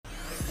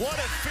What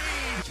a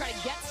feed. Try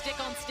to get stick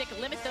on stick,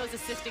 limit those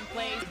assisting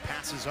plays.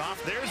 Passes off.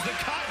 There's the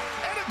cut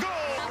and a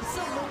goal.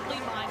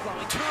 Absolutely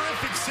mind-blowing.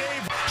 Terrific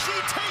save. She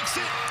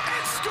takes it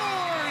and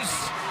scores.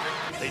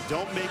 They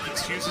don't make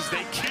excuses.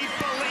 They keep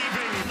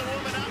believing. The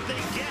woman up.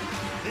 They get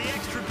the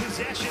extra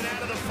possession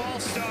out of the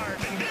false start.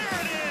 And there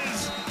it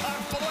is. A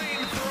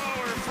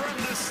flamethrower from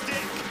the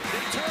stick.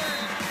 They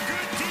turn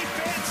good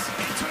defense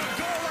into a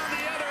goal on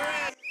the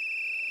other end.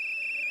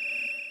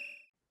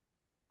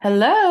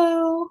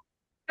 Hello.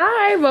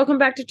 Hi, welcome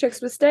back to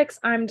Chicks with Sticks.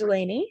 I'm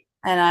Delaney.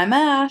 And I'm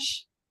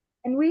Ash.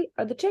 And we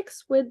are the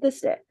Chicks with the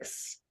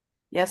Sticks.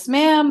 Yes,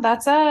 ma'am.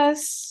 That's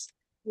us.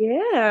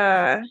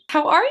 Yeah.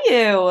 How are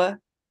you?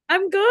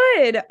 I'm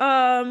good.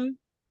 And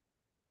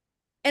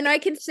I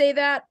can say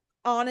that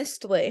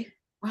honestly.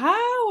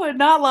 Wow.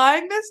 Not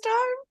lying this time?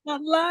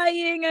 Not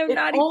lying. I'm It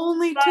not even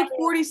only lying. took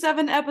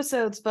 47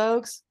 episodes,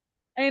 folks.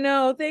 I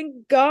know.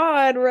 Thank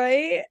God,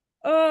 right?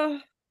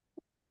 About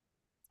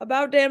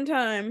damn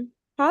time.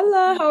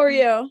 Holla, how are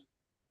you?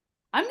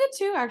 I'm good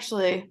too,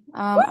 actually.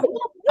 I'm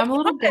a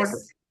little bored.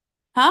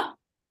 Huh? I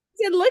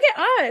said, look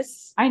at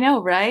us. I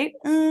know, right?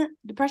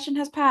 Depression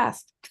has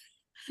passed.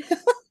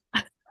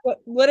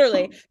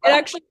 Literally. It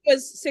actually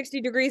was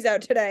 60 degrees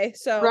out today.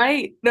 So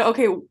Right. No,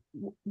 okay.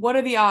 What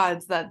are the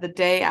odds that the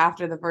day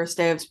after the first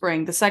day of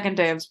spring, the second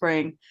day of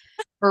spring,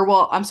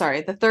 I'm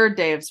sorry, the third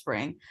day of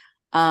spring,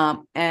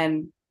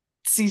 and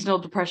seasonal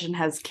depression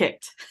has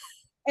kicked?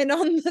 And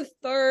on the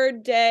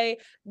third day,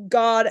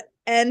 God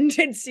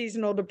ended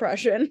seasonal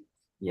depression.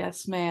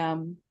 Yes,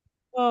 ma'am.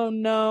 Oh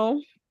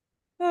no.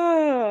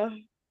 Oh.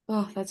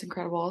 Oh, that's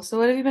incredible. So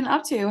what have you been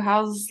up to?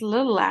 How's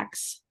Little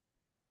Lax?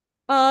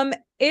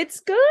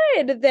 It's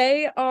good.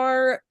 They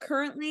are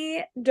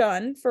currently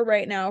done for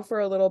right now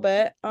for a little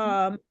bit.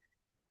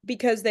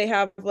 Because they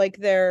have like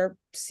their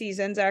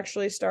seasons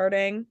actually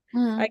starting,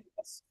 I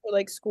guess, for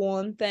like school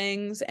and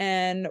things,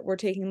 and we're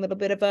taking a little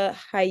bit of a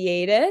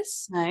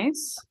hiatus.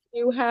 Nice.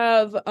 You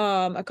have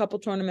a couple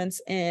tournaments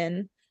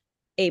in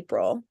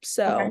April,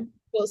 so Okay.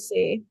 we'll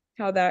see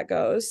how that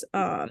goes.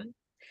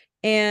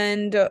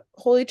 And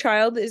Holy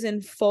Child is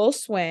in full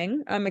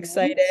swing. I'm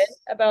excited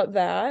about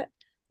that.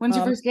 When's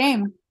your first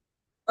game?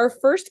 Our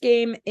first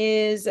game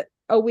is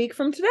a week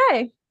from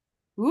today.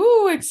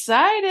 Ooh,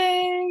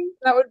 exciting.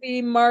 That would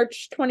be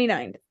March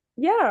 29th.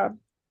 Yeah.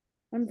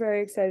 I'm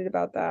very excited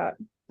about that.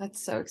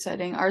 That's so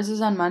exciting. Ours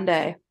is on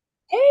Monday.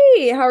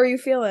 Hey, how are you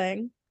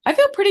feeling? I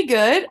feel pretty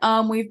good.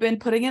 We've been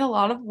putting in a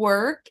lot of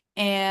work,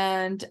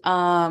 and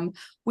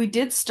we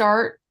did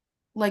start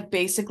like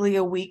basically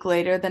a week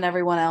later than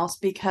everyone else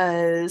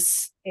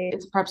because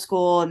it's prep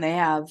school and they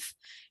have,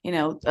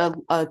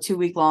 a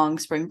 2-week long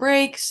spring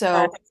break.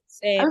 So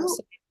Same.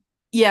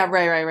 yeah,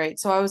 right.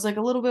 So I was like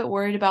a little bit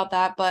worried about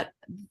that, but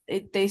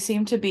they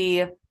seem to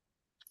be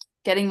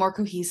getting more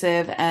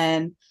cohesive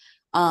and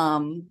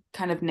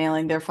kind of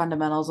nailing their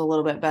fundamentals a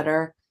little bit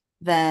better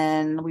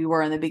than we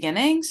were in the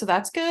beginning. So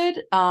that's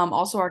good.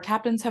 Also our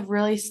captains have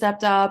really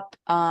stepped up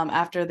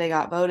after they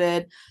got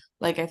voted.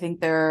 Like I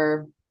think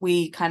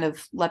we kind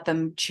of let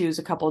them choose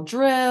a couple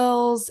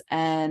drills,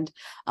 and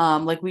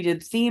like we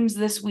did themes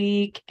this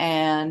week,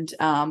 and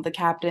the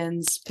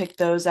captains picked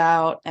those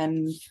out,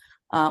 and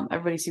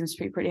everybody seems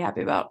to be pretty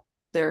happy about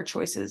their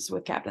choices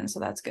with captains,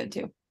 so that's good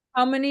too.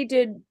 How many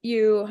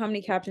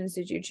captains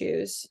did you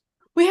choose?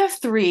 We have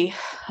 3.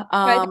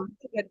 I think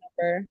that's a good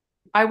number.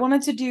 I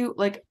wanted to do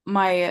like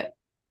my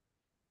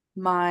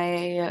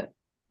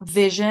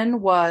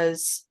vision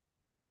was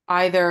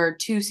either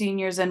 2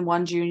 seniors and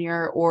 1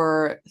 junior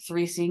or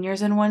 3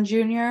 seniors and 1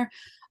 junior.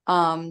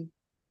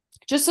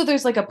 Just so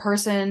there's like a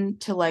person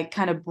to like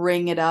kind of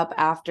bring it up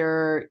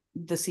after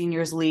the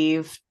seniors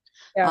leave.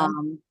 Yeah.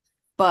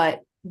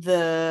 But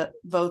the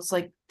votes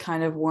like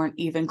kind of weren't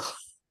even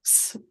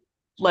close.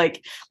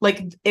 Like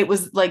it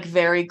was like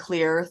very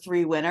clear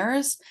 3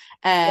 winners,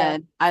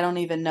 and I don't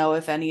even know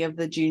if any of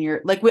the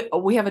junior, like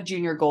we have a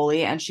junior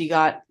goalie and she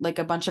got like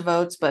a bunch of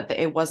votes, but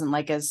it wasn't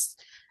like as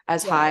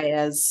high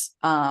as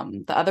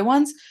the other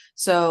ones.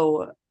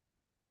 So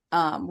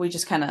we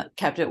just kind of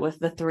kept it with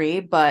the 3,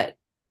 but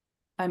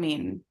I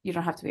mean, you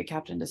don't have to be a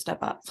captain to step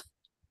up.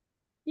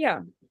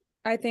 Yeah.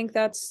 I think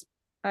that's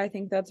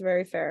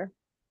very fair.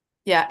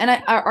 Yeah,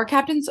 and our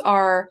captains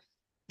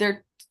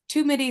they're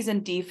 2 middies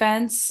in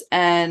defense,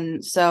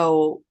 and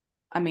so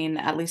I mean,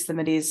 at least the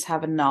middies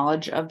have a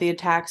knowledge of the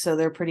attack, so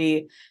they're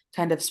pretty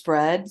kind of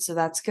spread, so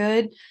that's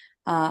good.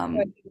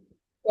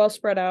 Well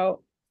spread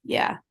out.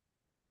 Yeah.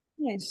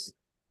 Nice.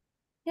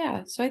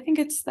 Yeah, so I think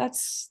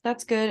that's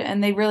good,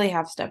 and they really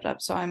have stepped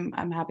up, so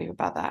I'm happy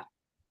about that.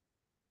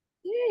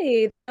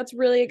 Yay, that's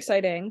really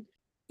exciting.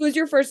 Who's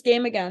your first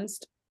game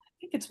against? I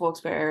think it's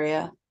Wilkes-Barre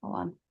area. Hold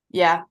on.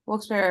 Yeah,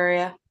 Wilkes-Barre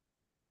area.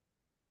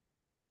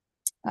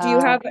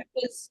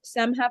 Does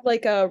Sem have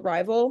like a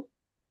rival?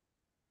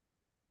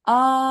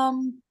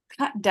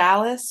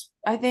 Dallas,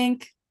 I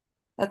think.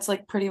 That's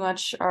like pretty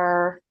much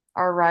our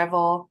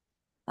rival.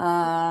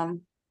 Trying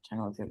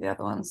to look at the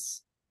other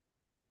ones.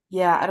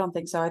 Yeah, I don't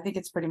think so. I think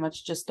it's pretty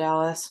much just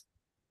Dallas.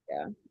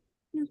 Yeah.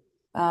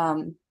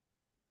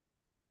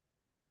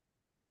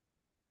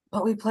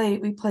 But we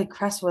play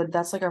Crestwood.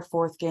 That's like our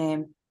fourth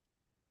game.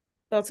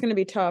 That's gonna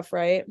be tough,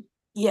 right?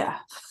 Yeah.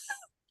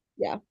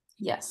 Yeah.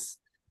 Yes.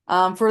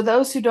 For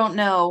those who don't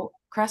know,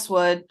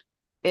 Crestwood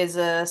is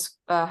a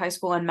high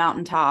school in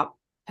Mountaintop,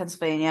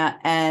 Pennsylvania,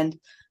 and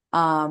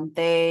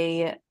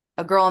a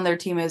girl on their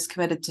team is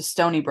committed to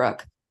Stony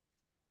Brook.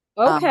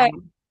 Okay.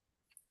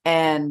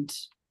 And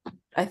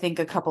I think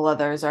a couple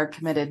others are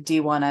committed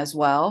D1 as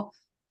well.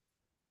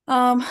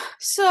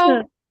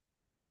 So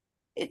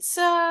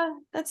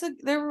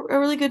they're a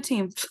really good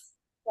team.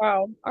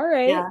 Wow. All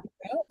right. Yeah.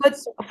 But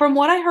from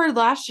what I heard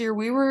last year,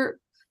 we were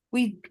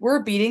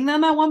beating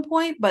them at one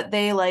point, but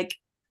they like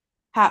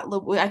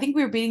I think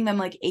we were beating them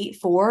like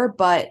 8-4,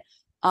 but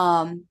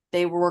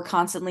they were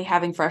constantly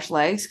having fresh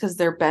legs because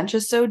their bench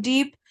is so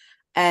deep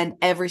and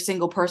every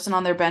single person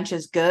on their bench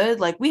is good.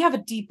 Like we have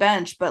a deep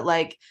bench, but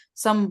like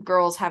some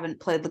girls haven't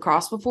played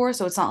lacrosse before,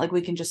 so it's not like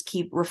we can just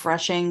keep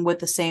refreshing with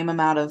the same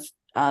amount of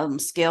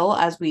skill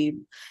as we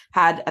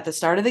had at the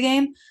start of the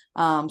game.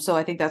 So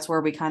I think that's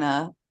where we kind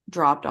of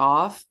dropped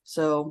off.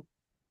 So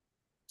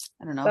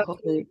I don't know.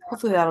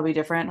 Hopefully that'll be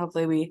different.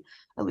 Hopefully we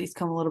at least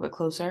come a little bit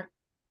closer.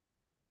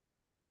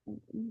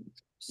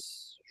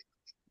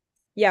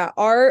 Yeah,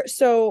 I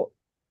don't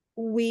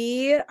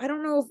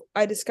know if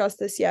I discussed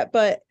this yet,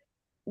 but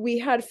we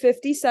had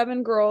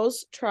 57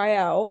 girls try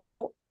out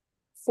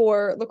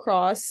for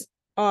lacrosse.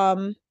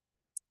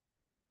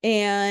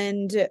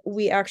 And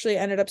we actually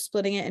ended up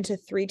splitting it into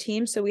 3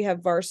 teams. So we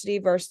have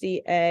varsity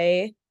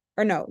A,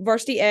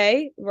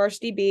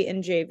 varsity B,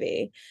 and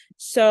JV.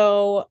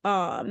 So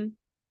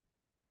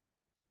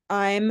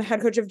I'm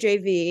head coach of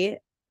JV,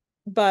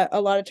 but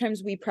a lot of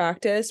times we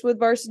practice with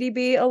varsity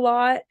B a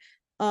lot,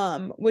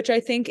 which I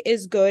think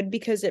is good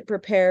because it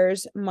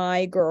prepares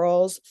my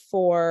girls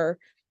for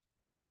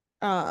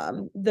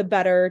the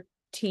better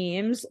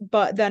teams.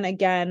 But then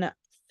again,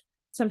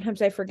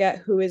 sometimes I forget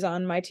who is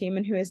on my team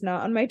and who is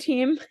not on my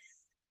team.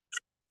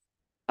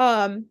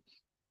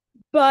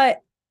 But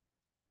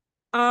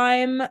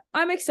I'm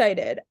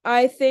excited.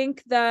 I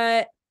think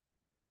that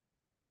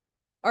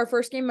our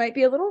first game might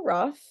be a little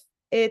rough.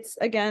 It's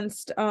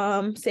against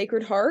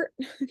Sacred Heart,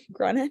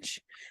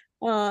 Greenwich.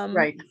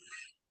 Right.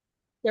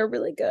 They're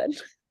really good.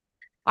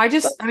 I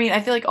mean,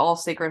 I feel like all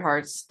Sacred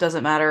Hearts,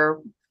 doesn't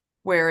matter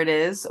where it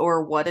is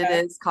or what it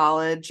is,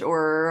 college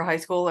or high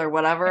school or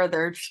whatever,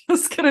 they're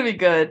just gonna be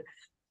good.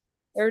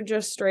 They're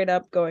just straight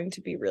up going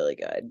to be really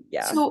good.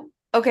 Yeah. So,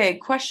 okay,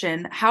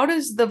 question. How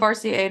does the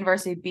varsity A and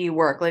varsity B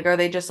work? Like, are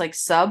they just like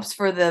subs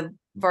for the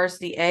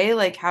varsity A?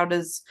 Like,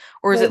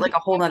 or is it like a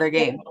whole nother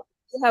game?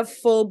 Have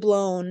full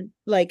blown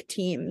like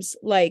teams,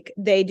 like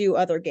they do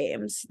other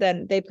games,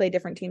 then they play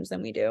different teams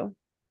than we do.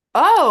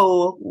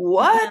 Oh,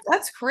 what?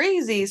 That's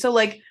crazy. So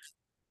like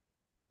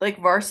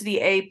varsity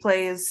A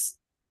plays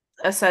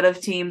a set of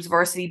teams,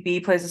 varsity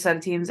B plays a set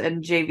of teams,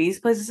 and JVs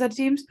plays a set of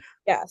teams?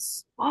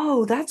 Yes.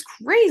 Oh, that's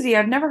crazy.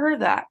 I've never heard of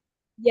that.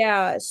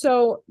 Yeah,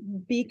 so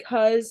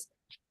because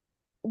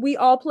we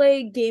all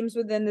play games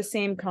within the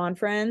same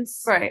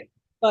conference, Right.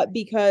 but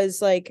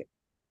because like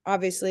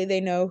obviously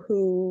they know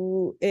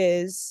who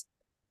is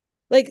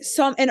like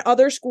some and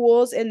other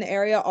schools in the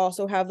area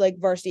also have like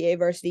varsity A,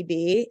 varsity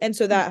B, and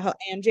so that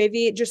and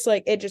JV just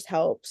like it just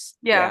helps.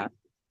 Yeah.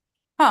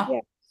 Huh. Yeah.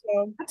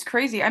 So that's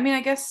crazy. I mean,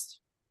 I guess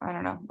I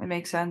don't know. It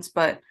makes sense,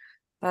 but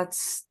I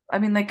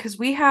mean, like, because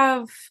we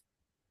have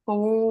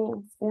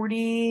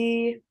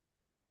 40,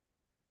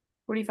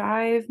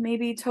 45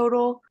 maybe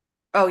total.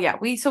 Oh yeah,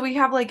 we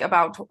have like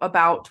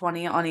about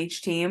 20 on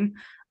each team,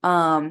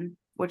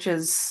 which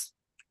is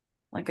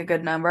like a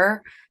good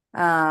number.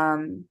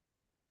 But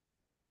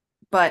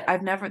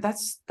I've never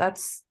that's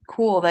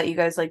cool that you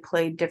guys like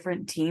play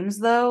different teams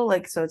though,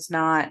 like so it's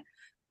not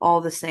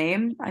all the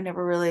same. I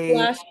never really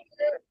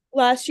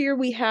last year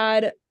we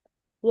had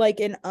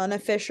like an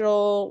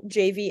unofficial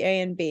JV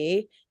A and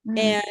B.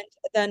 And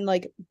then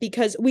like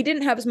because we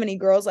didn't have as many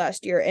girls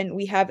last year and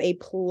we have a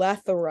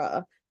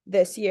plethora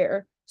this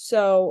year.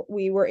 So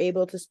we were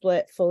able to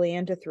split fully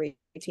into 3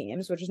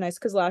 teams, which is nice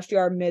because last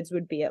year our mids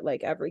would be at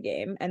like every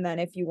game. And then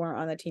if you weren't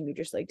on the team, you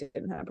just like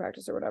didn't have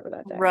practice or whatever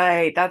that day.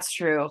 Right. That's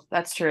true.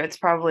 That's true. It's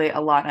probably a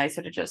lot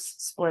nicer to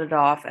just split it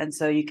off. And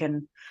so you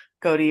can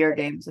go to your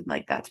games and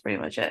like that's pretty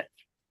much it.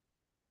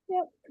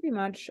 Yeah, pretty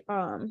much.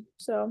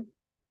 So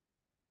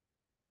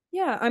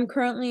yeah, I'm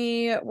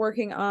currently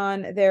working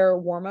on their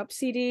warm-up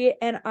CD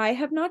and I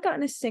have not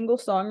gotten a single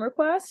song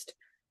request,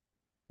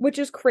 which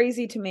is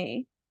crazy to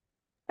me.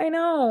 I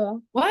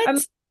know. What? I'm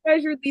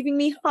surprised you're leaving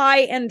me high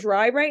and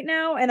dry right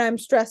now and I'm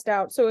stressed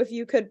out. So if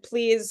you could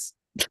please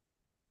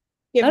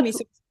give me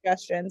some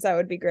suggestions, that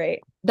would be great.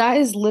 That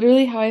is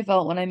literally how I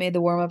felt when I made the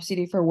warm-up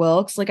CD for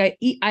Wilkes. Like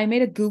I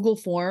made a Google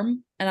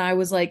form and I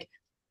was like,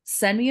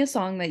 send me a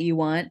song that you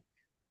want.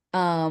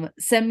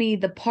 Send me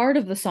the part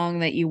of the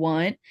song that you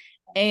want.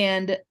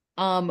 And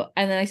then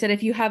I said,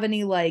 if you have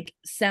any like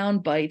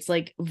sound bites,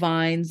 like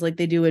vines, like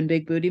they do in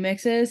Big Booty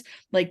Mixes,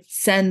 like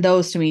send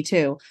those to me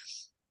too.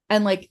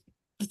 And like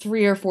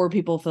 3 or 4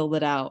 people filled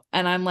it out.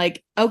 And I'm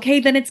like, okay,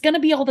 then it's gonna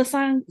be all the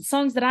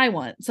songs that I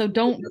want. So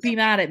don't be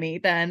mad at me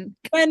then.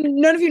 And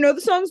none of you know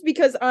the songs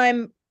because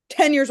I'm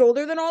 10 years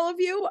older than all of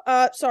you.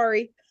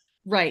 Sorry.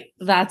 Right.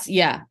 That's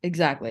yeah,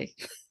 exactly.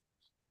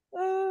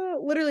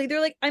 Literally, they're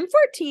like, I'm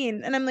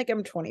 14. And I'm like,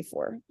 I'm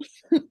 24.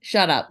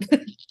 Shut up.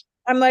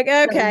 I'm like,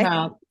 okay.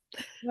 No,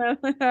 All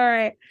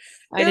right.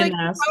 I They're didn't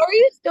like, ask. how are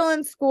you still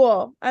in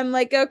school? I'm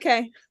like,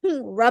 okay,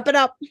 wrap it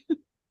up.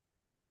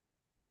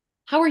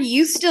 How are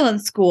you still in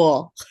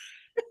school?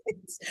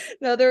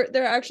 No,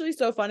 they're actually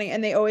so funny,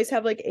 and they always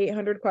have like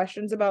 800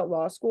 questions about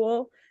law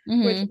school,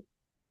 which Mhm. is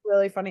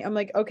really funny. I'm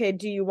like, okay,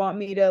 do you want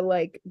me to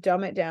like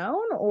dumb it down?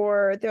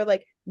 Or they're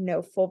like,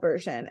 no, full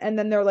version. And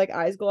then they're like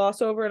eyes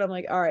gloss over, and I'm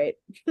like, all right,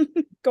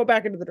 go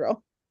back into the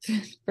drill.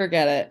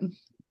 Forget it.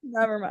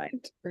 Never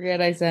mind.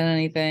 Forget I said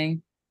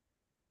anything.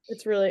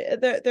 It's really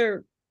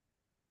they're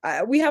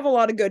we have a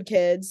lot of good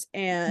kids,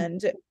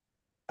 and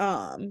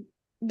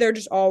they're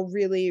just all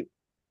really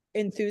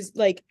enthused,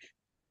 like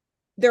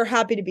they're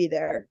happy to be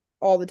there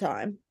all the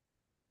time.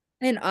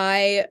 And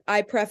I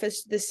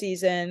prefaced the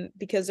season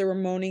because they were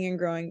moaning and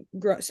growing.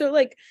 So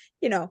like,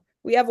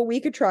 we have a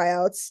week of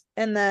tryouts,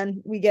 and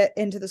then we get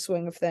into the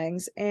swing of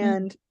things.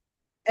 And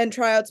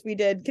tryouts, we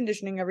did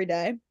conditioning every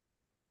day.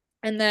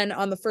 And then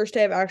on the first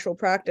day of actual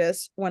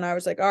practice, when I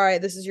was like, all right,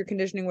 this is your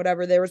conditioning,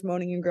 whatever, there was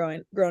moaning and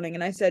groaning.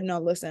 And I said, no,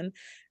 listen,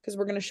 because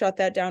we're going to shut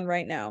that down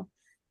right now.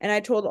 And I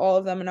told all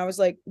of them, and I was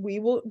like, we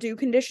will do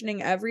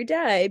conditioning every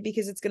day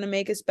because it's going to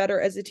make us better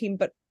as a team.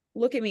 But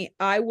look at me.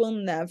 I will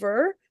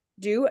never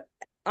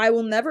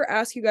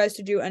ask you guys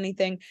to do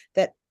anything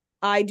that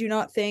I do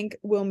not think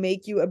will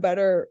make you a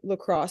better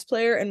lacrosse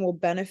player and will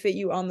benefit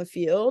you on the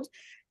field.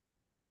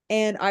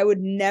 And I would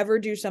never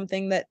ask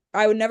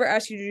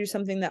you to do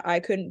something that I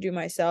couldn't do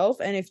myself.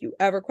 And if you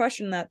ever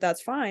question that,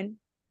 that's fine.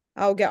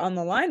 I'll get on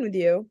the line with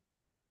you.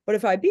 But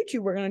if I beat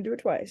you, we're going to do it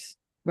twice.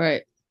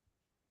 Right.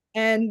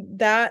 And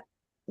that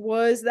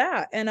was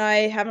that. And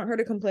I haven't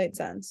heard a complaint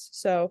since.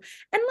 So,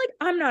 and like,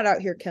 I'm not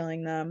out here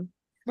killing them.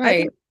 Right.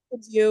 I think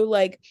with you,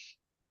 like,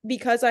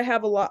 because I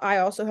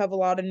also have a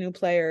lot of new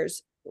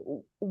players.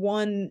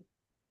 One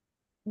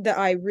that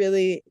I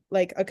really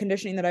like, a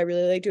conditioning that I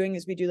really like doing,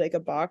 is we do like a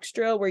box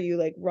drill where you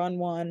like run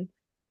one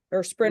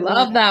or sprint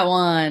Love one. that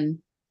one.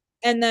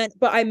 And then,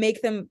 but I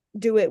make them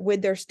do it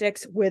with their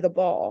sticks with a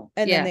ball,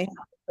 and then they have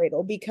to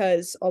cradle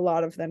because a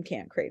lot of them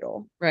can't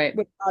cradle. Right.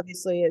 Which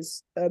obviously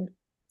is an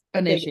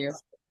issue. issue.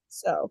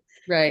 So,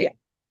 right.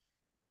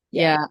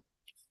 Yeah.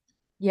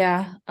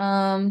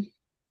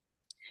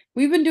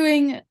 We've been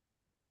doing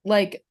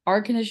like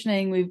our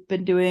conditioning. We've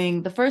been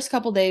doing the first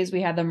couple days,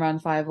 we had them run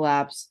 5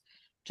 laps,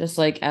 just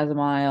like as a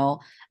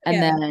mile.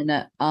 And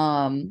then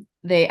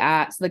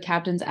the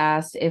captains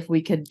asked if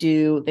we could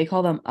do, they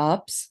call them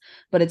ups,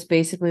 but it's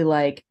basically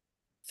like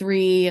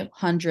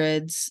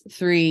 300s,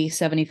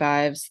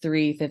 375s,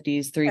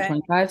 350s,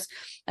 325s.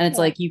 And it's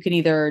like you can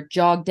either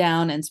jog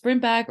down and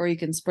sprint back, or you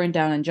can sprint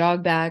down and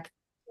jog back.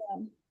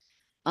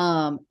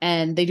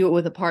 And they do it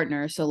with a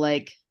partner. So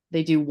like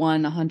they do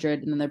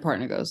 100 and then their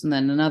partner goes, and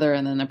then another,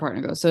 and then their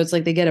partner goes. So it's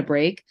like they get a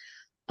break.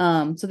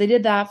 So they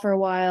did that for a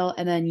while.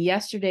 And then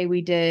yesterday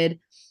we did,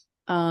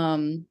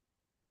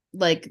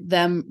 like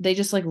they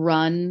just like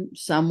run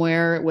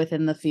somewhere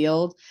within the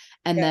field.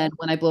 And then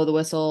when I blow the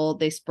whistle,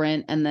 they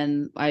sprint, and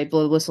then I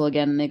blow the whistle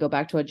again and they go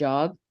back to a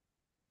jog.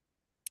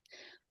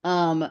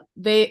 Some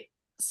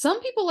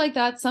people like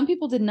that, some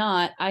people did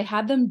not.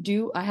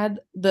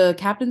 The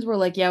captains were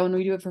like, yeah, when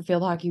we do it for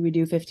field hockey, we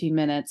do 15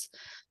 minutes.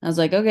 I was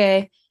like,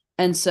 okay.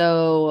 And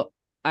so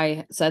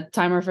I set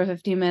timer for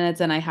 15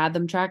 minutes, and I had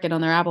them track it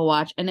on their Apple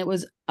Watch, and it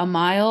was a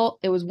mile.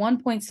 It was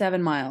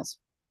 1.7 miles,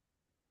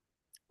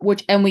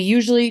 and we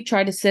usually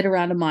try to sit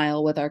around a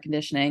mile with our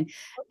conditioning.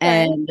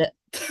 And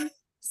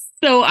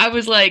so I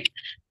was like,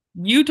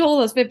 you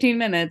told us 15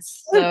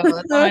 minutes, so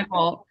that's not my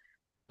fault.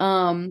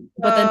 But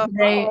then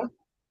today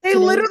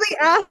literally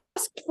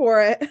asked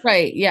for it.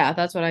 Right. Yeah,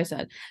 that's what I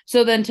said.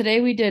 So then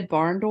today we did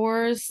barn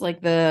doors,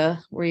 like where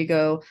you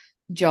go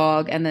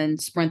jog and then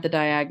sprint the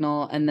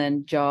diagonal, and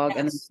then jog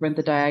and then sprint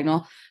the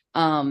diagonal.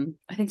 I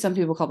think some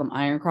people call them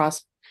iron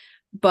cross,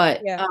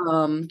 but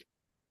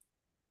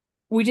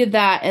we did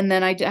that. And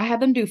then I had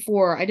them do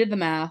 4. I did the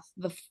math.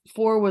 The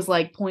 4 was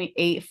like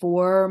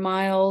 0.84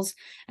 miles.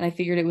 And I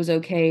figured it was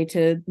okay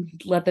to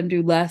let them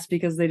do less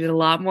because they did a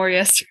lot more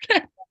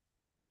yesterday.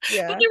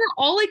 Yeah. But they were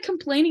all like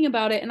complaining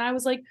about it. And I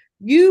was like,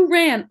 you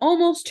ran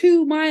almost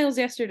 2 miles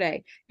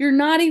yesterday. You're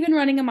not even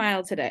running a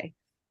mile today.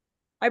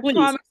 I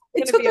promise.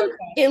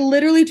 It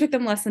literally took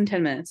them less than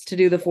 10 minutes to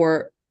do the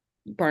 4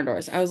 barn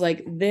doors. I was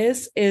like,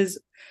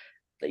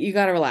 you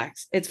got to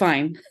relax. It's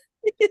fine.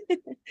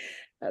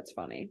 That's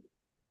funny.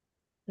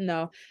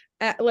 No,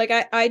 like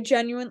I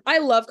genuinely, I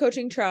love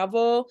coaching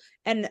travel,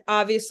 and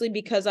obviously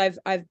because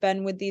I've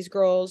been with these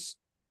girls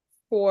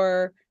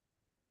for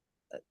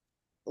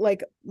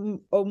like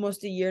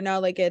almost a year now,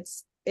 like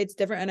it's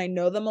different, and I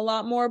know them a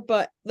lot more,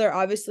 but they're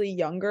obviously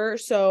younger,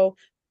 so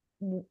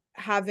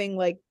having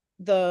like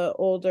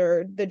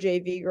the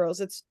JV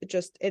girls,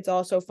 it's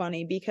also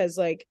funny because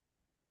like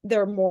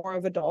they're more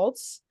of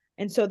adults,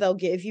 and so they'll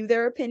give you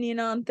their opinion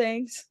on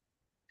things,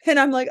 and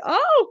I'm like,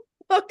 oh,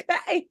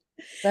 okay,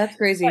 That's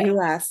crazy. but,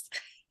 Who asked?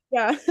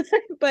 yeah.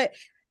 But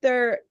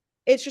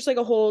it's just like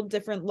a whole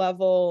different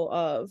level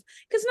of,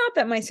 because not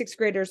that my sixth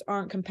graders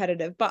aren't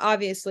competitive, but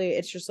obviously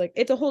it's just like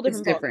it's a whole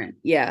It's different different.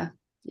 Yeah.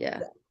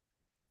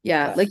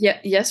 But Like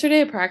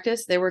yesterday at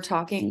practice,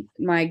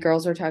 my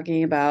girls were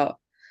talking about,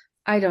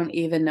 I don't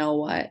even know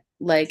what.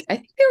 Like, I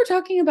think they were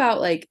talking about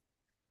like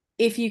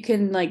if you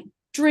can like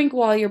drink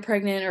while you're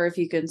pregnant or if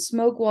you can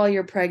smoke while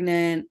you're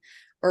pregnant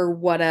or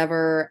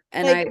whatever.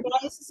 And like, why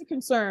is this a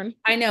concern?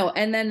 I know.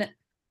 And then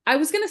I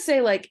was gonna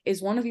say, like,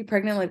 is one of you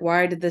pregnant? Like,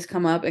 why did this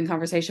come up in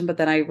conversation? But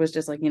then I was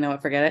just like, you know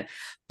what, forget it.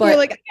 You're But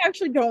like, I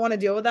actually don't want to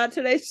deal with that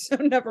today, so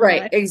never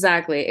right, mind.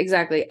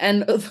 exactly.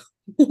 And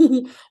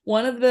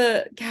one of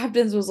the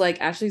captains was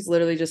like, Ashley's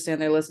literally just standing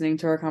there listening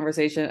to our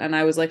conversation. And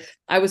I was like,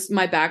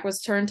 my back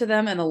was turned to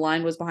them and the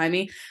line was behind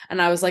me.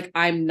 And I was like,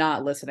 I'm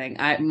not listening.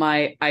 I'm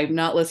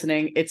not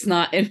listening. It's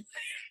not in.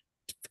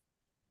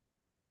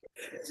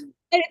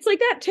 And it's like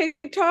that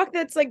TikTok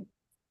that's like,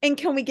 and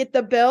can we get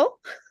the bill?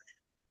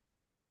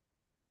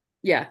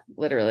 Yeah,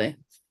 literally.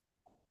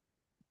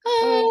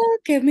 Oh,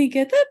 can we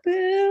get the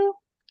bill?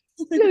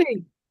 Let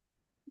me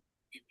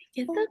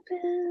get the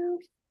bill.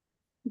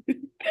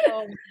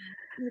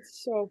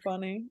 It's so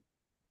funny.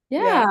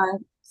 Yeah.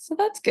 So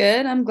that's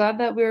good. I'm glad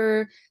that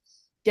we're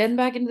getting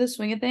back into the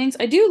swing of things.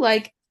 I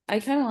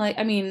kind of like,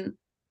 I mean,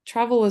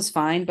 travel was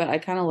fine, but I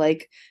kind of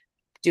like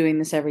doing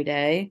this every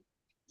day.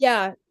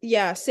 Yeah,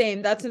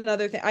 same. That's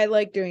another thing. I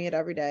like doing it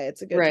every day.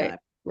 It's a good time.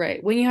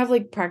 Right. When you have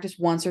like practice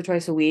once or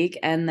twice a week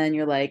and then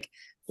you're like,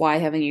 why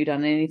haven't you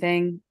done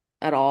anything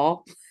at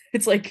all?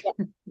 It's like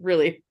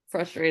really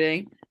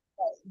frustrating.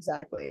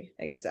 Exactly.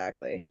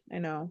 I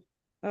know.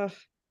 Ugh.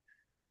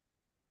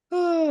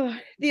 Oh,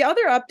 the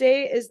other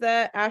update is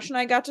that Ash and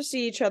I got to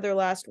see each other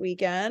last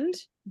weekend.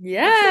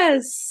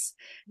 Yes.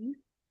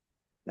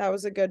 That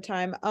was a good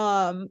time.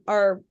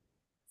 Our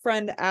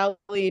friend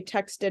Allie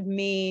texted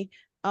me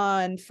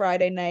on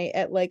Friday night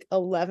at like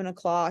 11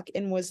 o'clock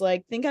and was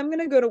like, think I'm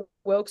gonna go to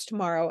Wilkes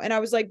tomorrow. And I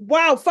was like,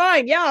 wow,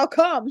 fine, yeah, I'll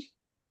come.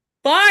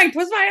 Fine,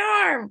 twist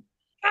my arm.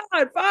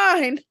 God,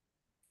 fine.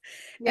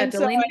 Yeah, And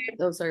Delaney.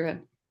 so Sorry, go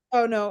ahead.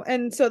 oh no.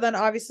 And so then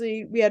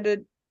obviously we had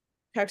to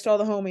text all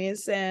the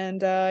homies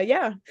and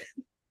yeah.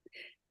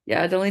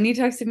 Yeah, Delaney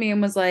texted me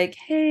and was like,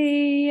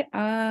 hey,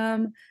 I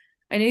know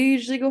you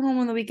usually go home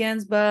on the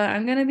weekends, but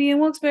I'm gonna be in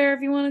Wilkes-Barre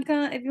if you want to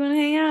come, if you want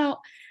to hang out.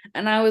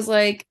 And I was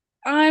like,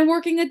 I'm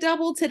working a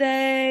double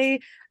today,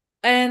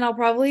 and I'll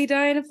probably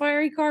die in a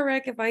fiery car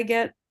wreck if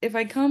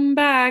I come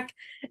back.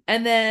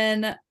 And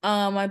then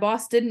my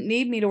boss didn't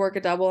need me to work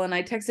a double, and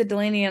I texted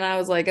Delaney and I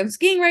was like, I'm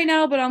skiing right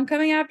now, but I'm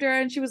coming after her.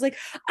 And she was like,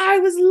 I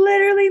was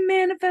literally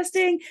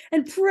manifesting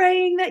and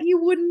praying that you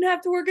wouldn't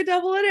have to work a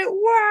double, and it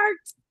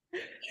worked.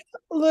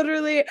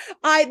 Literally,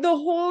 the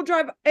whole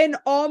drive and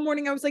all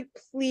morning I was like,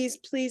 please.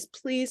 And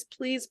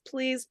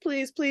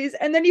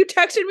then you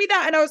texted me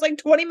that and I was like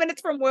 20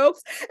 minutes from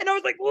Wilkes and I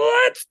was like,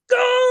 let's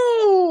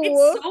go.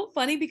 It's so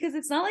funny because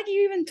it's not like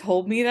you even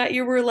told me that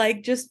you were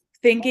like just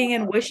thinking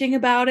and wishing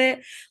about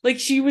it. Like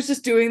she was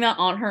just doing that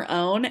on her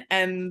own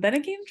and then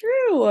it came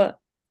true.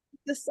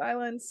 The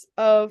silence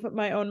of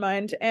my own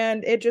mind,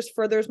 and it just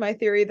furthers my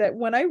theory that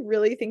when I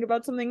really think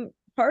about something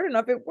hard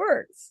enough, it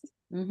works.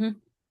 Mm-hmm.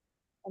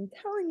 I'm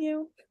telling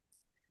you.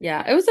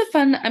 Yeah, it was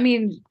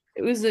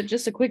it was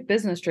just a quick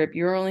business trip.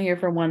 You were only here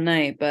for one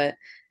night, but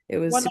it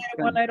was one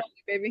night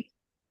only, baby.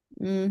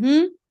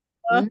 Mm-hmm.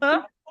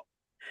 Uh-huh.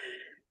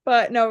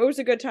 But no, it was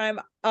a good time.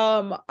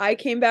 I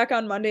came back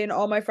on Monday and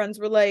all my friends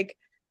were like,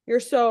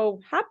 you're so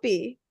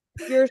happy.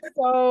 You're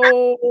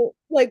so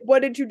like,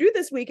 what did you do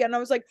this weekend? I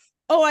was like,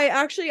 oh,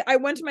 I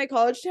went to my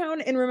college town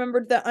and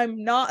remembered that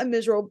I'm not a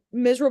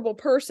miserable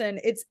person.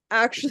 It's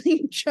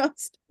actually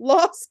just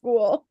law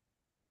school.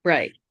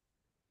 Right.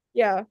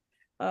 Yeah.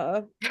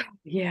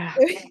 Yeah. Yeah.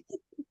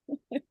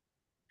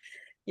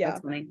 That's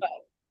funny. But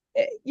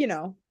you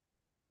know,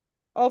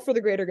 all for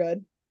the greater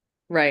good.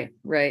 Right.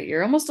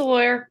 You're almost a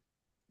lawyer.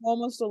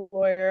 Almost a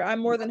lawyer. I'm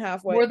more than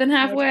halfway. More than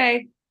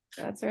halfway.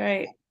 That's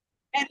right.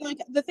 And like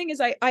the thing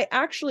is, I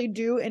actually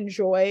do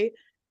enjoy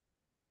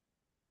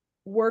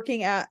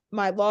working at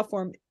my law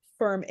firm.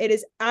 It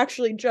is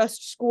actually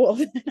just school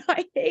that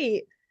I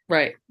hate.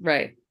 Right.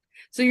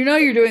 So you know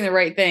you're doing the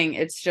right thing.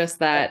 It's just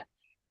that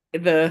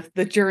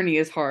the journey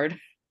is hard.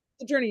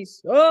 The journey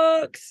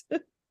sucks.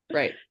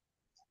 Right.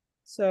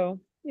 So,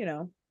 you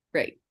know.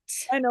 Right.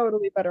 I know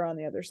it'll be better on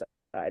the other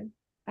side.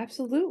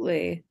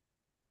 Absolutely.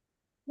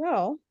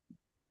 Well,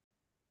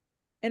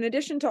 in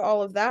addition to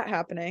all of that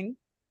happening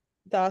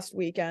last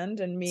weekend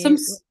and me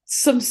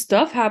some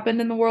stuff happened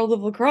in the world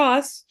of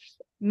lacrosse.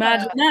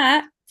 Imagine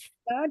that.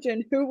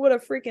 Imagine, who would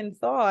have freaking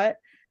thought.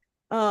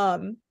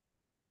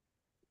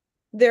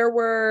 There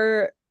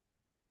were,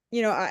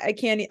 you know, I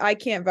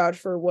can't vouch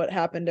for what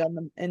happened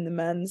in the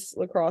men's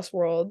lacrosse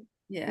world.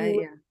 Yeah.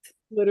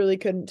 Literally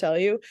couldn't tell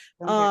you.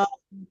 Okay.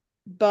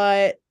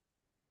 But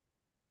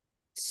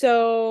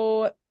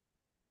So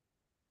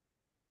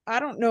I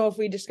don't know if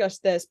we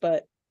discussed this,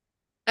 but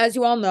as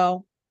you all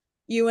know,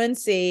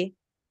 UNC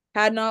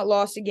had not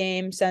lost a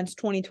game since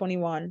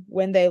 2021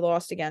 when they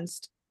lost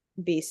against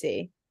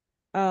BC.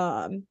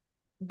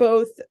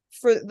 Both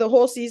for the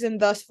whole season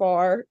thus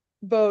far,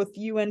 both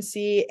UNC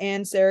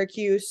and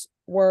Syracuse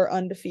were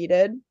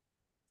undefeated.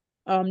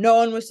 No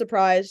one was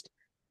surprised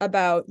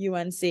about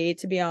UNC,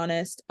 to be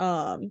honest.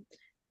 But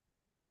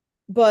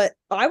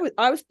I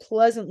was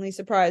pleasantly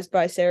surprised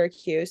by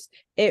Syracuse.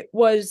 It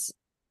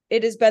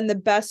has been the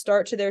best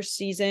start to their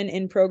season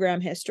in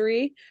program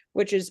history,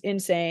 which is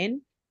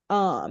insane.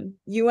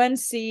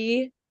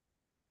 UNC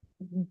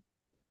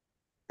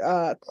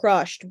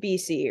crushed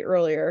BC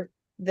earlier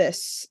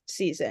this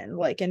season,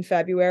 like in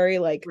February.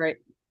 Like, Right.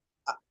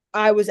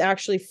 I was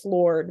actually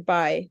floored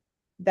by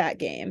that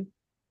game.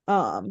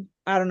 I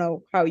don't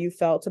know how you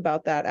felt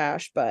about that,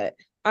 Ash, but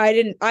I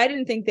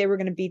didn't think they were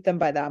going to beat them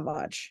by that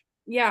much.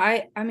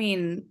 Yeah, I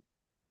mean,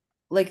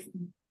 like,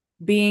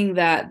 being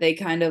that they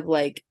kind of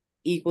like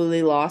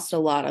equally lost a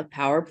lot of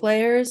power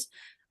players.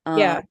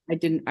 Yeah.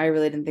 I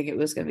really didn't think it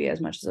was going to be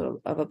as much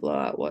of a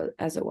blowout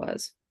as it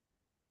was.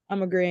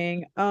 I'm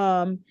agreeing.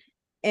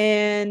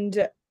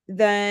 And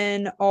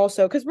then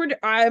also because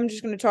I'm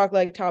just going to talk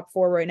like top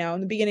 4 right now.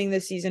 In the beginning of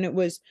the season, it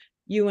was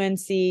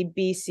UNC,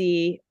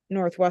 BC,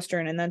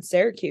 Northwestern, and then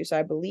Syracuse,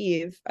 I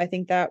believe. I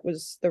think that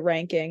was the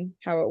ranking,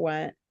 how it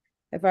went,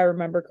 if I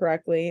remember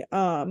correctly.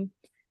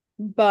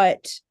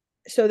 But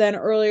so then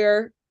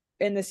earlier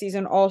in the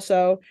season,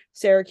 also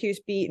Syracuse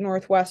beat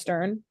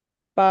Northwestern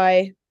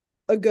by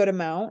a good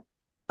amount.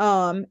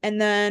 And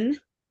then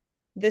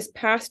this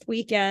past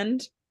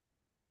weekend,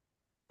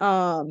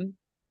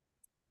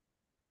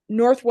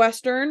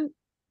 Northwestern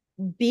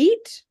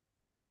beat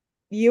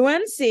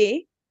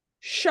UNC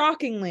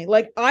shockingly.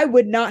 Like, I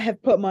would not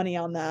have put money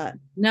on that.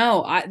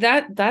 No,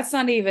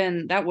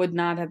 that would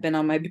not have been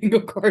on my bingo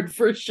card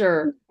for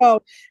sure.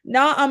 Oh,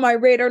 not on my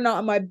radar, not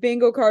on my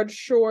bingo card,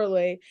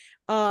 surely.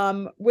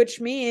 Which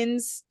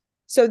means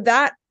so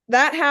that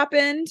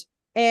happened,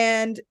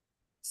 and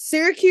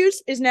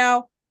Syracuse is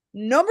now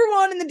number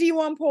 1 in the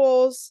D1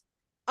 polls.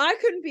 I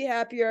couldn't be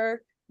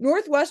happier.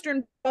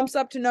 Northwestern bumps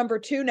up to number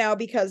 2 now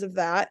because of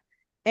that.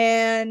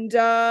 And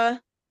yeah,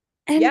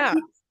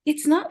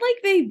 it's not like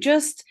they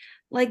just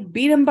like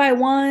beat them by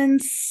one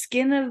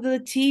skin of the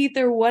teeth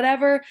or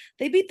whatever.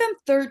 They beat them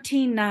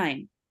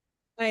 13-9.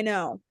 I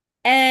know.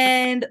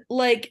 And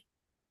like,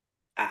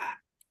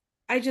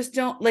 I just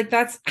don't like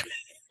that's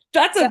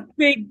a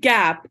big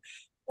gap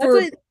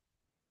for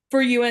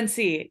UNC.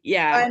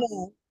 Yeah,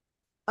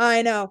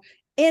 I know.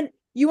 And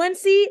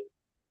UNC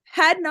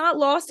had not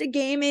lost a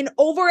game in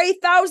over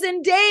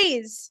 1,000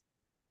 days.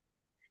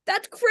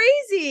 That's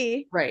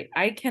crazy. right.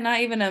 I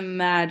cannot even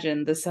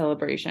imagine the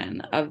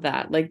celebration of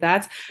that. Like,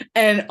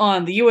 and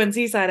on the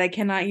UNC side, I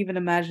cannot even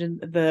imagine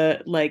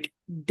the like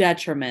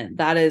detriment.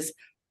 That is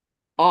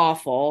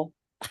awful.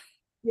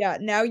 Yeah,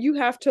 now you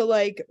have to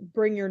like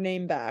bring your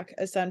name back,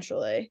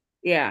 essentially.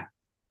 Yeah.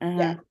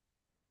 Uh-huh.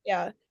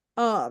 Yeah.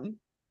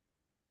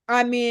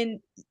 I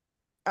mean,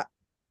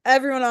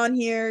 everyone on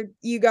here,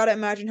 you got to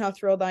imagine how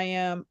thrilled I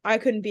am. I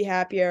couldn't be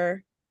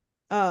happier.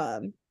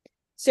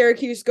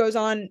 Syracuse goes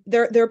on.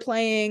 They're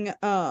playing.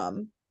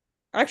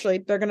 Actually,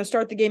 they're going to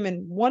start the game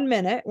in 1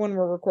 minute when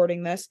we're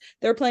recording this.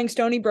 They're playing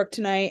Stony Brook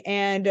tonight,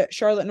 and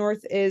Charlotte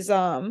North is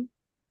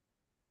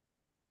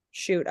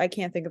shoot, I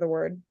can't think of the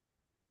word.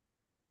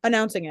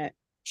 Announcing it.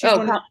 She's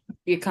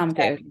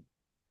commentating.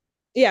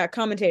 Yeah,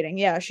 commentating.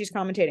 Yeah, she's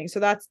commentating. So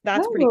that's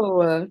pretty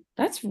cool.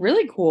 That's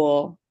really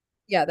cool.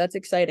 Yeah, that's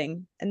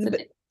exciting. And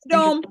the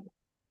dome.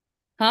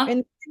 Huh?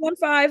 In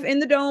 1-5 in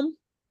the dome.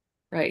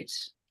 Right.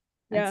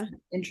 That's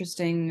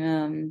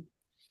interesting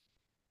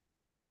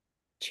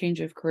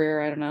change of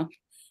career. I don't know.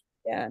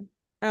 Yeah.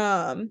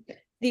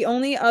 The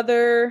only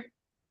other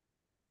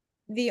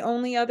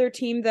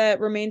team that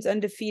remains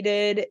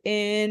undefeated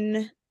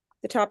in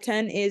the top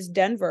 10 is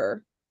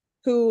Denver,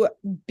 who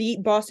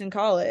beat Boston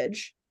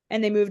College,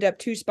 and they moved up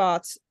 2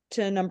 spots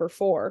to number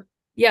 4.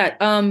 Yeah.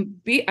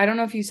 I don't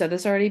know if you said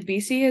this already.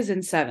 BC is in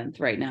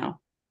 7th right now.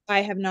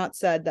 I have not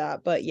said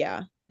that, but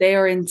yeah. They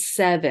are in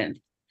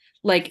 7th.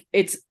 Like,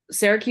 it's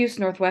Syracuse,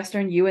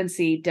 Northwestern,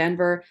 UNC,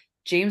 Denver,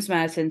 James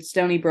Madison,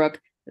 Stony Brook,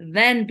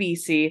 then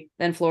BC,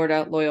 then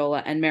Florida,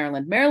 Loyola, and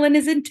Maryland. Maryland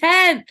is in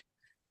 10th.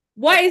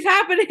 What is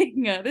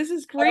happening? This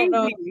is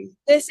crazy.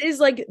 This is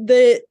like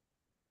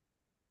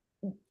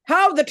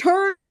how the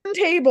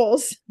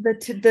turntables.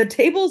 The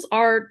tables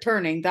are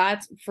turning.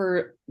 That's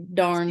for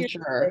darn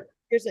sure.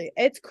 Seriously,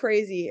 it's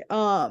crazy.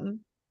 I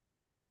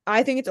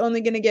think it's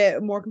only going to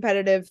get more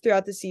competitive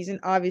throughout the season,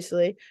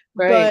 obviously.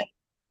 Right. But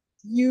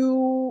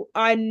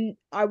I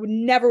would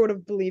never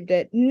have believed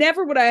it.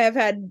 Never would I have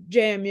had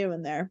JMU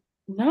in there.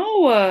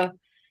 No.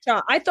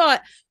 I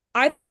thought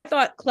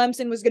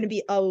Clemson was going to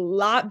be a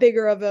lot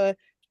bigger of a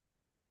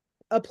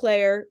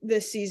player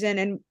this season,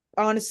 and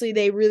honestly,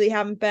 they really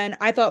haven't been.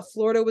 I thought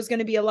Florida was going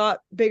to be a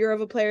lot bigger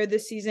of a player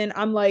this season.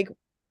 I'm like,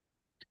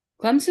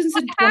 Clemson's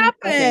what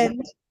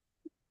happened?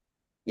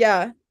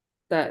 Yeah.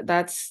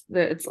 it's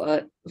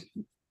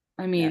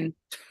I mean,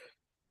 I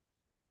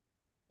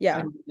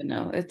Yeah. don't even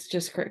know. It's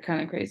just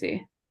kind of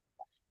crazy.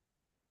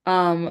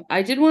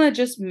 I did want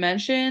to just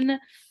mention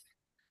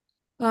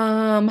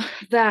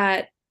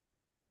that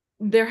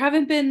there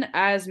haven't been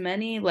as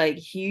many like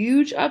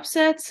huge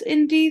upsets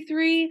in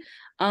D3.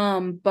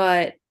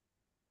 But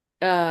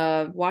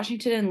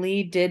Washington and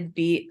Lee did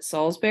beat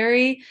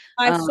Salisbury.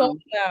 I saw Um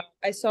that.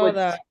 I saw which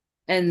that.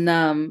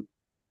 and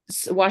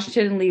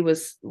Washington and Lee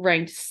was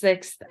ranked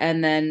 6th,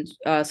 and then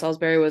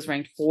Salisbury was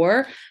ranked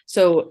 4.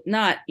 So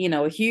not,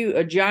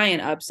 a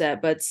giant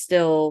upset, but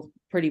still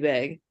pretty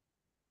big.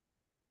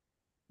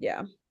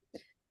 Yeah.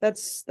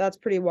 That's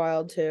pretty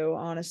wild too,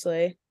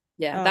 honestly.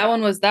 Yeah, that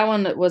one was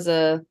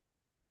a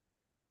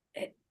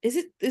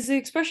is the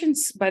expression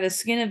by the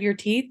skin of your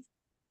teeth?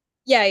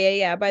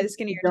 Yeah. By the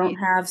skin of You your don't teeth.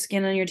 have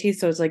skin on your teeth,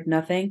 so it's like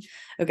nothing.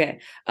 Okay.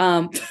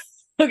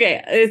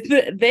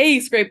 Okay. They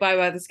scraped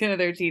by the skin of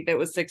their teeth. It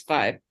was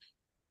 6-5.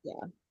 Yeah.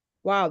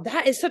 Wow,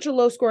 that is such a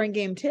low scoring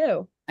game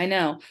too. I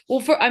know. Well,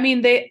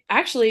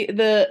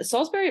 the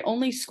Salisbury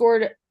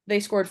they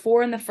scored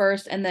 4 in the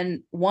first and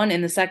then 1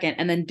 in the second,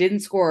 and then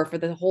didn't score for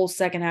the whole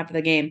second half of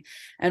the game.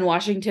 And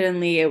Washington and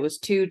Lee, it was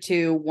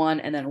 2-2, 1,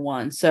 and then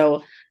 1.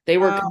 So they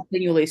were Wow.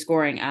 continually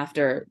scoring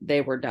after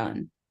they were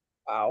done.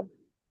 Wow.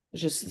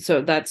 It's just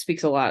so that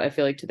speaks a lot, I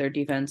feel like, to their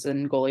defense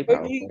and goalie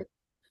power play.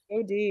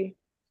 OD.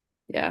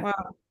 Yeah.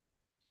 Wow.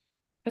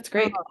 That's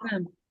great.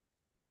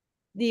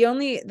 The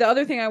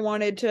other thing I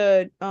wanted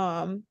to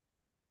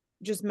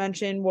just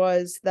mention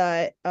was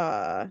that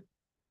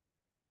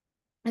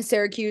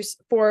Syracuse,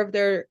 4 of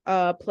their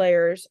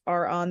players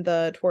are on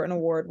the Tworton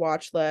Award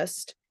watch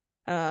list.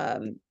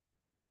 Hold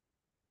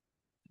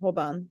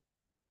on.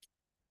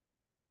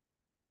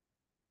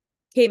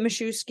 Kate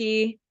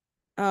Mashewski,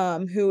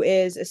 who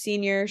is a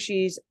senior,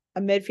 she's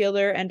a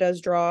midfielder and does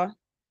draw.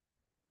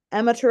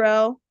 Emma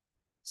Terrell,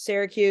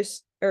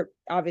 Syracuse, or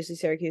obviously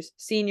Syracuse,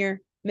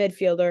 senior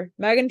midfielder.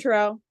 Megan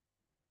Terrell,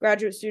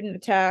 graduate student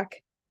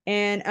attack,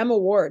 and Emma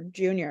Ward,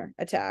 junior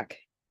attack.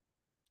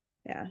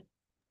 Yeah.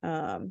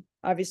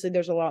 Obviously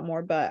there's a lot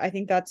more, but I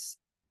think that's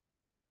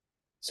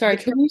Sorry,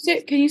 can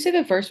you say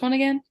the first one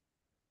again?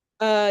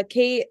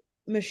 Kate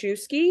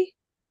Mashewski.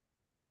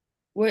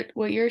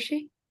 What year is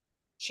she?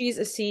 She's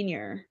a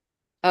senior.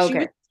 Okay. She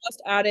was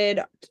just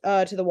added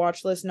to the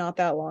watch list not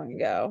that long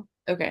ago.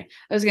 Okay.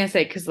 I was gonna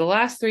say, because the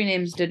last 3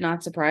 names did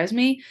not surprise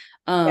me.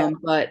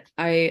 But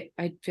I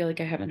feel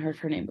like I haven't heard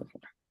her name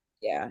before.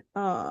 Yeah.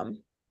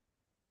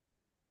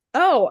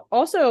 Oh,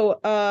 also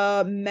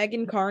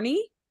Megan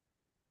Carney.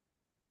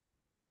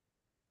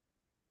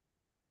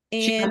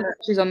 And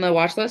she's on the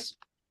watch list.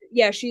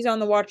 Yeah, she's on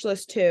the watch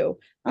list too.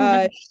 Oh,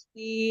 nice.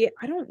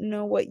 I don't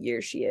know what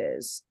year she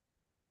is.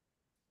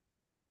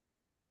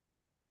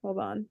 Hold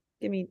on.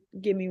 Give me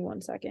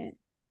 1 second.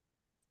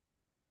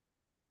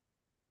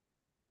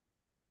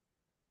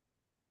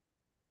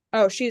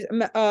 Oh, she's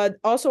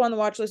also on the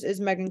watch list is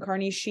Megan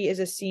Carney. She is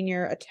a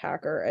senior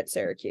attacker at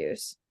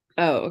Syracuse.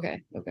 Oh,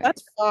 okay.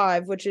 That's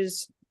 5, which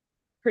is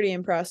pretty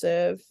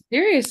impressive.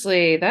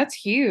 Seriously, that's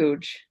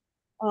huge.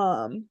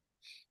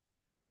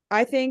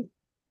 I think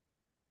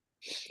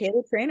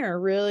Kayla Trainer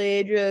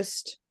really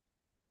just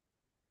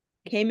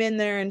came in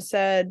there and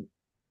said,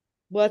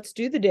 let's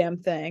do the damn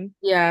thing.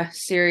 Yeah,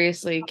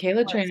 seriously.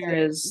 Kayla Trainer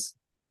is,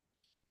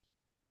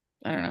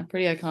 I don't know,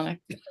 pretty iconic.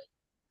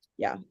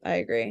 Yeah, I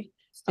agree.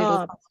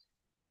 I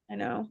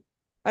know.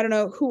 I don't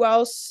know. Who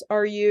else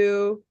are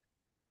you?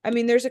 I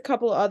mean, there's a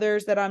couple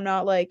others that I'm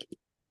not like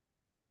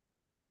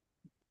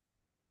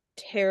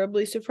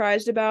terribly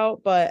surprised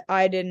about, but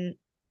I didn't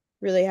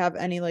really have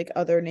any like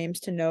other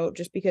names to note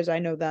just because I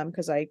know them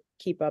because I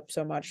keep up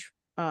so much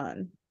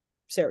on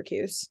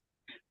Syracuse.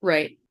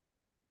 Right.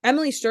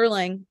 Emily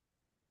Sterling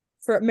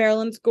for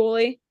Maryland's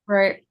goalie.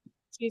 Right.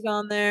 She's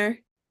on there.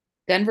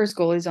 Denver's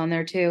goalie's on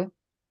there too.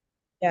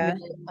 Yeah.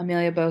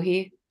 Amelia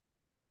Bohe.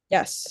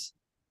 Yes.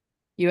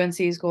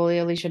 UNC's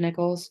goalie, Alicia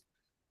Nichols.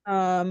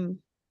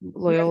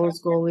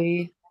 Loyola's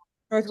goalie.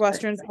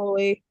 Northwestern's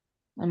goalie.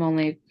 I'm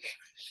only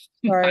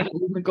sorry.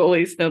 The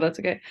goalies. No, that's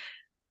okay.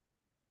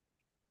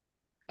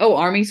 Oh,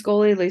 Army's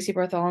goalie, Lacey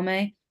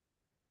Bartholomew.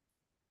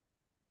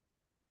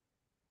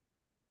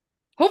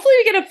 Hopefully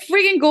we get a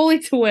freaking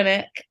goalie to win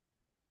it.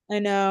 I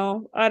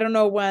know. I don't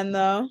know when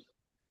though.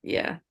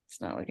 Yeah,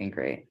 it's not looking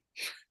great.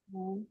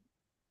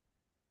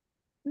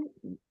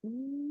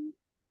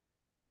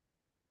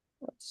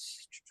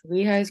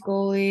 Lehigh's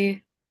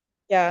goalie.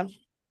 Yeah.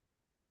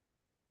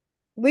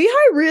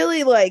 Lehigh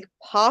really like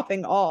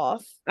popping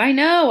off. I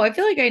know. I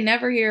feel like I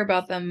never hear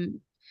about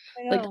them.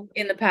 I know. Like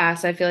in the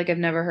past, I feel like I've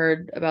never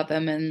heard about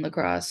them in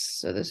lacrosse.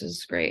 So this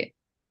is great.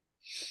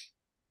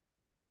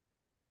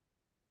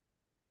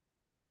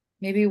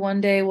 Maybe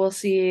one day we'll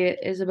see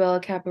Isabella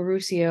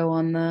Caparucio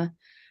on the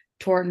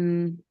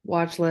Tworton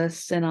watch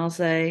list, and I'll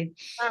say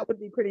that would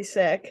be pretty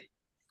sick.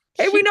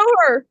 Hey, we know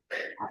her.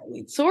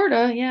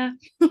 Sorta, yeah.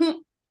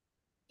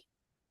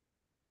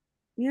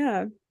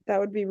 Yeah, that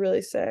would be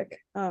really sick.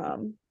 That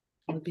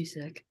would be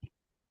sick.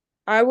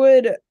 I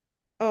would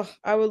Oh,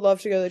 I would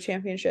love to go to the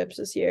championships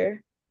this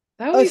year.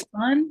 That would be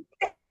fun.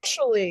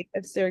 Especially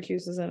if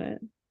Syracuse is in it.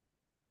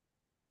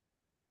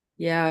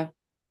 Yeah.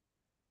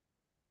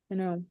 I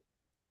know.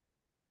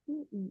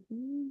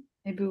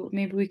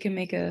 Maybe we can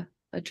make a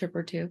trip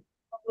or two.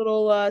 A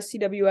little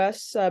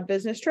CWS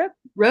business trip.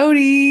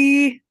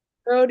 Roadie.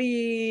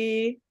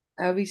 Brody.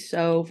 That would be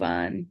so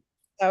fun.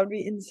 That would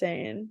be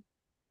insane.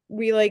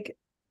 We like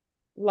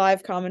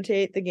live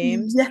commentate the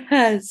games.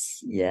 Yes.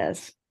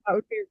 Yes. That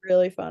would be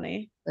really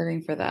funny.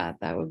 Living for that.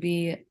 That would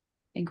be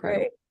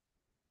incredible. Right.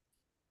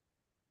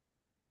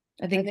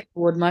 I think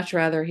people would much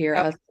rather hear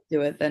us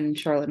do it than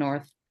Charlotte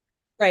North.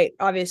 Right,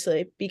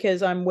 obviously,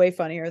 because I'm way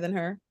funnier than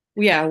her.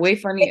 Yeah, way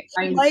funny.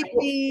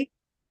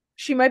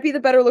 She might be the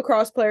better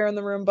lacrosse player in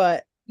the room,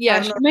 but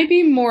yeah, she might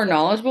be more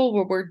knowledgeable,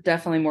 but we're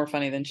definitely more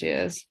funny than she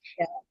is.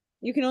 Yeah.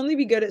 You can only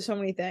be good at so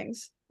many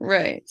things.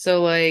 Right.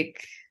 So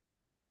like,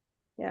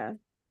 yeah.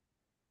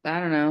 I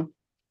don't know.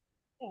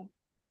 Yeah.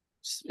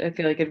 I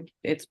feel like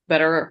it's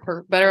better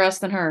us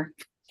than her.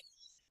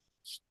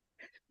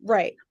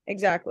 Right,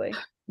 exactly.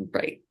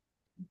 Right.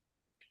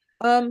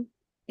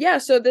 Yeah,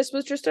 so this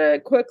was just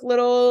a quick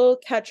little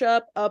catch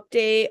up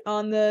update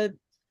on the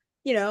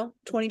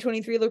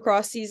 2023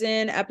 lacrosse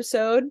season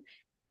episode.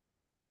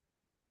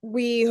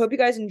 We hope you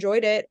guys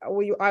enjoyed it.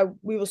 We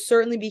will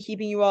certainly be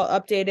keeping you all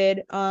updated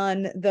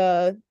on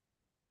the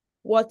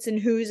what's and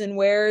who's and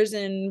where's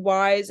and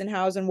why's and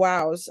how's and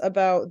wows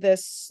about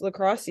this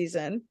lacrosse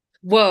season.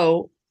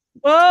 Whoa.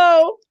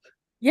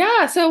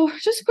 Yeah, so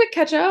just a quick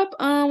catch up.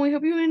 We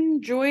hope you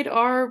enjoyed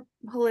our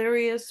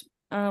hilarious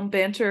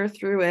banter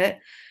through it.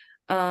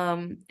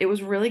 It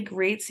was really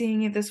great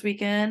seeing you this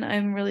weekend.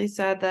 I'm really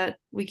sad that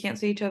we can't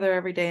see each other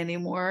every day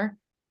anymore.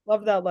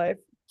 Love that life.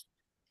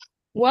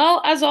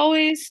 Well, as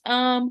always,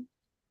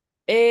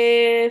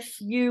 if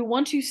you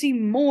want to see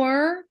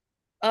more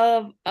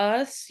of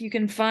us, you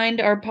can find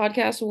our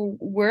podcast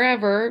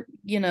wherever,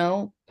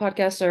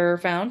 podcasts are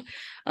found.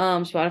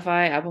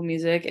 Spotify, Apple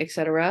Music,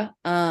 etc.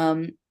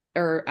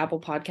 Or Apple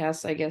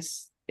Podcasts, I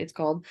guess it's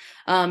called.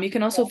 You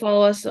can also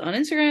follow us on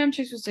Instagram,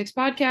 Chicks with Six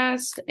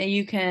Podcast, and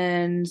you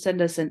can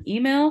send us an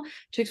email,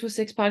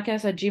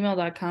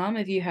 chickswithsixpodcast@gmail.com.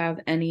 If you have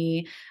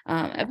any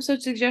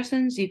episode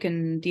suggestions, you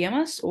can DM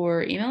us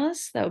or email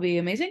us. That would be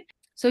amazing.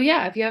 So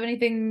yeah, if you have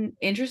anything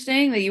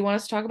interesting that you want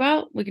us to talk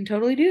about, we can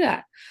totally do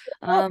that.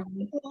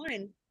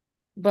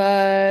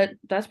 But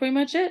that's pretty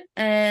much it,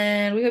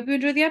 and we hope you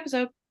enjoyed the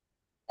episode.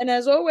 And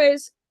as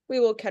always, we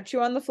will catch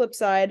you on the flip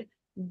side.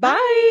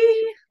 Bye.